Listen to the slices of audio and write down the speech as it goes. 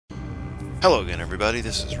Hello again, everybody.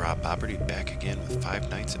 This is Rob Bobberty back again with Five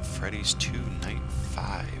Nights at Freddy's 2 Night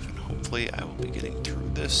 5, and hopefully I will be getting through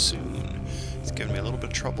this soon. It's giving me a little bit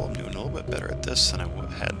of trouble. I'm doing a little bit better at this than I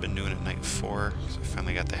had been doing at Night 4, because I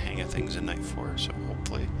finally got the hang of things in Night 4, so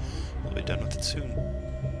hopefully we'll be done with it soon.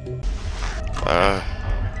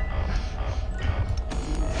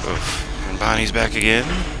 Oof. And Bonnie's back again.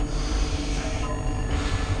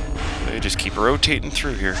 They just keep rotating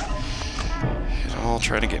through here. All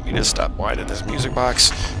trying to get me to stop whining this music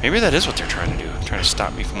box. Maybe that is what they're trying to do. They're trying to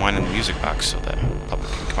stop me from whining the music box so that the public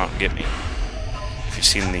can come out and get me. If you've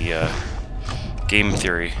seen the game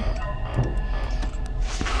theory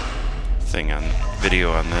thing on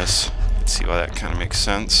video on this, let's see why that kind of makes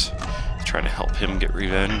sense. Trying to help him get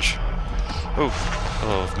revenge. Oh,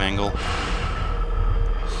 hello, Mangle.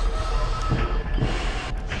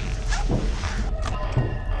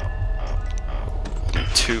 Only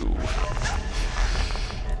two.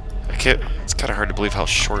 It's kind of hard to believe how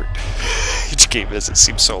short each game is. It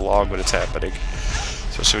seems so long when it's happening.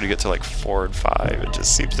 Especially when you get to like 4 and 5, it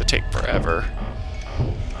just seems to take forever.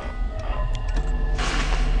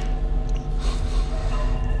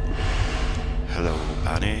 Hello,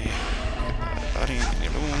 Bonnie. Bonnie, leave me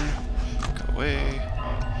alone. Go away.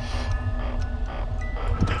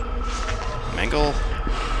 Mangle.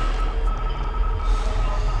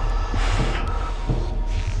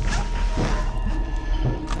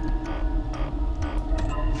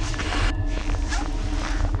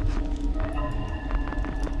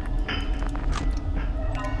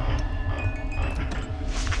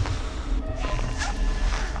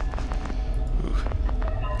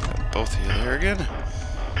 Both of you there again?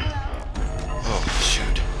 Oh,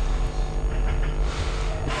 shoot.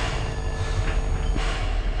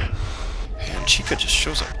 Man, Chica just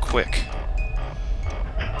shows up quick.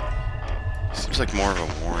 Seems like more of a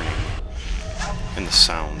warning in the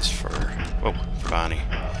sounds for Bonnie.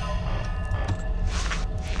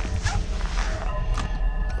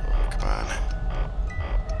 Oh, come on.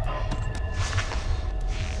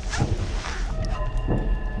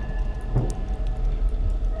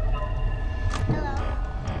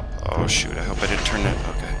 Oh shoot, I hope I didn't turn that.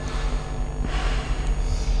 Okay.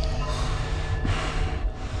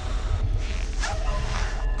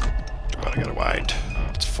 But I gotta wind.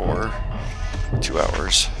 It's 2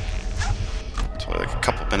 hours. It's only like a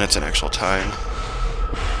couple minutes in actual time.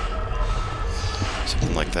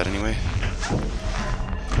 Something like that anyway.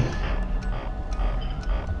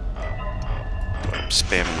 I'm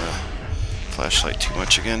spamming the flashlight too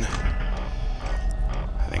much again.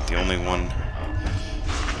 I think the only one...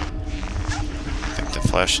 The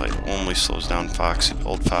flashlight only slows down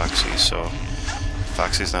old Foxy, so if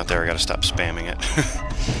Foxy's not there, I gotta stop spamming it.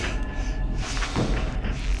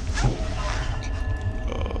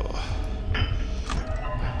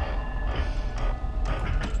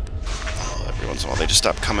 Every once in a while they just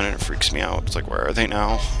stop coming and it freaks me out. It's like, where are they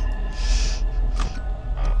now?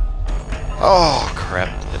 Oh,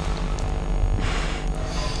 crap.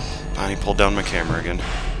 Bonnie pulled down my camera again.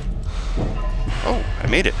 Oh, I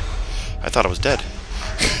made it. I thought I was dead.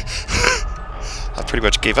 I pretty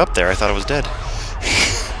much gave up there. I thought I was dead.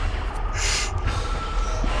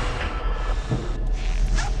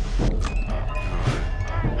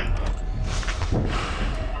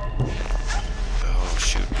 Oh,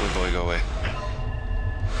 shoot. Balloon Boy, go away.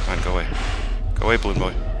 Come on, go away. Go away, Balloon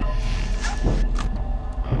Boy.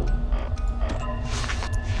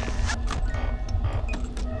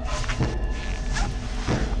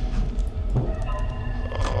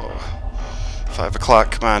 Oh. 5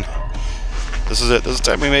 o'clock, come on. This is it. This is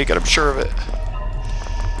the time we make it. I'm sure of it.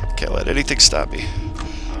 Can't let anything stop me.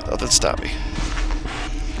 Nothing stop me.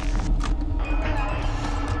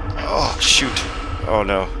 Oh, shoot. Oh,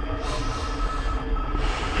 no.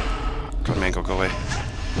 Come on, Mango, go away.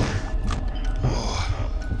 Oh.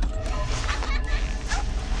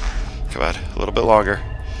 Come on. A little bit longer.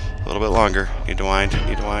 A little bit longer. Need to wind.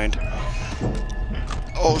 Need to wind.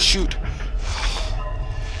 Oh, shoot.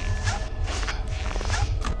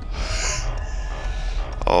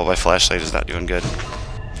 Oh, my flashlight is not doing good.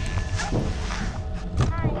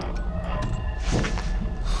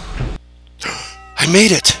 I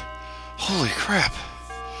made it! Holy crap.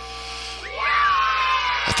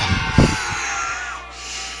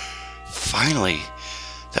 Finally.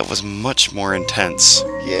 That was much more intense.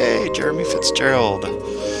 Yay, Jeremy Fitzgerald.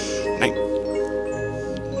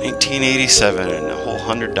 1987, a whole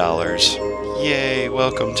 $100. Yay,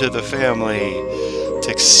 welcome to the family. It's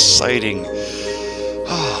exciting.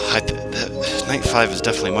 Oh, Night 5 is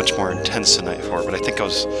definitely much more intense than Night 4, but I think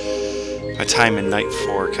my time in Night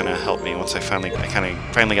 4 kind of helped me once I finally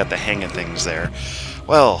got the hang of things there.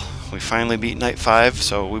 Well, we finally beat night 5,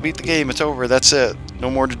 so we beat the game. It's over. That's it. No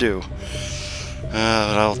more to do.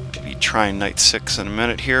 I'll be trying night 6 in a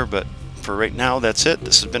minute here, but for right now, that's it.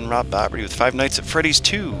 This has been Rob Boberty with Five Nights at Freddy's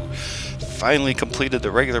 2. Finally completed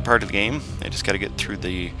the regular part of the game. I just got to get through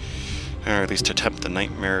the, or at least attempt the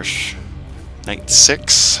nightmarish night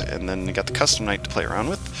 6, and then we got the custom night to play around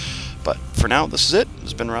with. But for now, this is it. This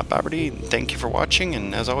has been Rob Boberty, and thank you for watching,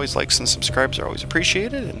 and as always, likes and subscribes are always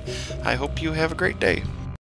appreciated, and I hope you have a great day.